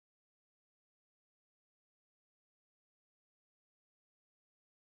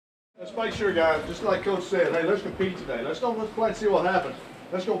Let's make sure, guys, just like Coach said, hey, let's compete today. Let's play and see what happens.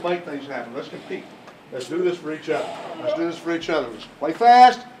 Let's go make things happen. Let's compete. Let's do this for each other. Let's do this for each other. Let's play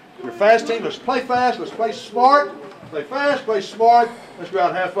fast. You're a fast team. Let's play fast. Let's play smart. Play fast, play smart. Let's go out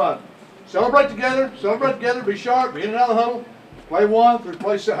and have fun. Celebrate together. Celebrate together. Be sharp. Be in and out of the huddle. Play 1 through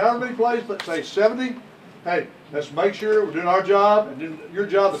play however many plays. Let's say 70. Hey, let's make sure we're doing our job and doing your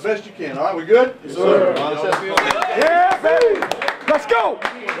job the best you can. All right, we good? Yes, sir. Yeah, baby. Let's go.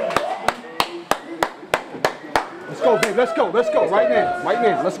 Let's go, baby. Let's go. Let's go. Right now. Right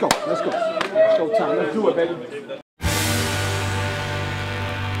now. Let's go. Let's go. Showtime. Let's do it, baby.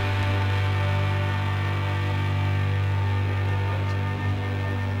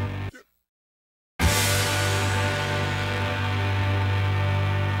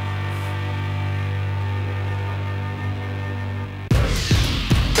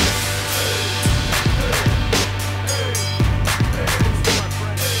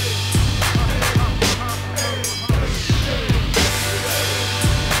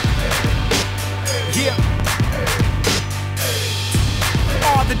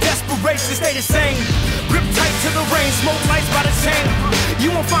 Stay the same, grip tight to the reins, smoke lights by the chain.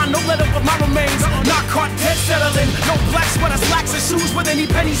 You won't find no letter of my remains. Not caught dead settling, no black sweater, slacks and shoes with any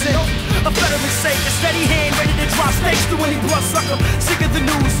pennies in. A veteran's sake, a steady hand ready to drop stakes to any bloodsucker. Sick of the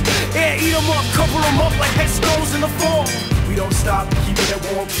news, yeah, eat them up, cover them up like headstones in the fall. We don't stop, keeping it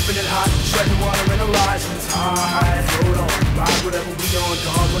warm, keeping it hot, treading water in the lies when it's high. Hold on, ride whatever we on,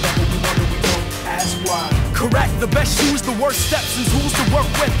 dog, whatever we want, we don't ask why. Correct, the best shoes, the worst steps and tools to work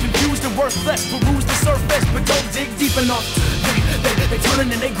with. Confused and worthless, peruse the surface, but don't dig deep enough. They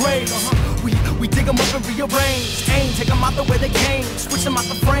turning in their graves. We dig them up and rearrange. Aim, take them out the way they came. Switch them out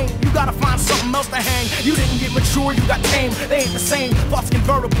the frame. You gotta find something else to hang. You didn't get mature, you got tame. They ain't the same, thoughts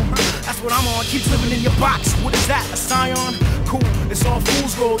convertible. That's what I'm on, keeps living in your box. What is that, a scion? Cool, it's all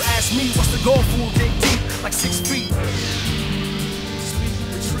fool's gold. Ask me, what's the goal, fool? Dig deep, like 6 feet. Speak,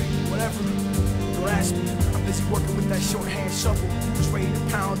 retreat, whatever. Don't ask me. I'm busy working with that shorthand shuffle. Who's ready to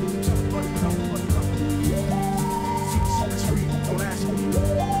pound it? Run it up. Don't ask me.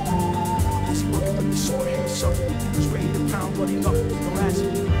 I'm busy working with the shorthand shuffle. Who's ready to pound bloody up? Don't ask me.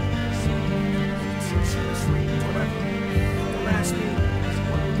 Don't ask me. I'm busy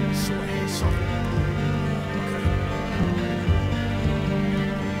working with the shorthand shuffle. Okay.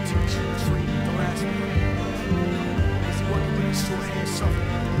 Don't ask me. I'm busy working with the shorthand shuffle.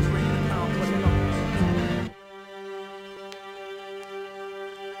 Who's ready to pound bloody up?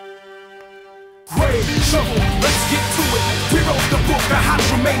 Shuffle, let's get to it. We wrote the book on how to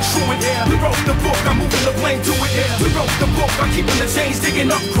remain true in here. We wrote the book, I'm moving the blame to it. We wrote the book, I'm keeping the chains, digging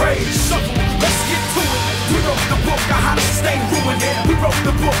up graves. Shuffle, let's get to it. We wrote the book on how to sustain ruin here. We wrote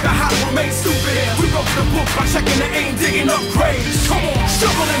the book on how to remain stupid here. We wrote the book on checking the aim, digging up graves. Come on,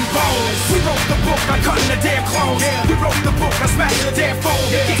 shoveling bones. We wrote the book on cutting the damn clones. We wrote the book on smashing the damn phone.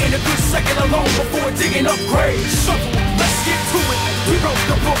 Getting a good second alone before digging up graves. Shuffle, let's get to it. We wrote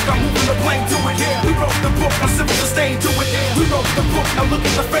the book, I'm moving the blame to it. We wrote the book, I'm civil sustain, do it. We wrote the book, now look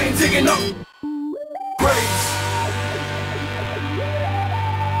at the fame, digging up graves.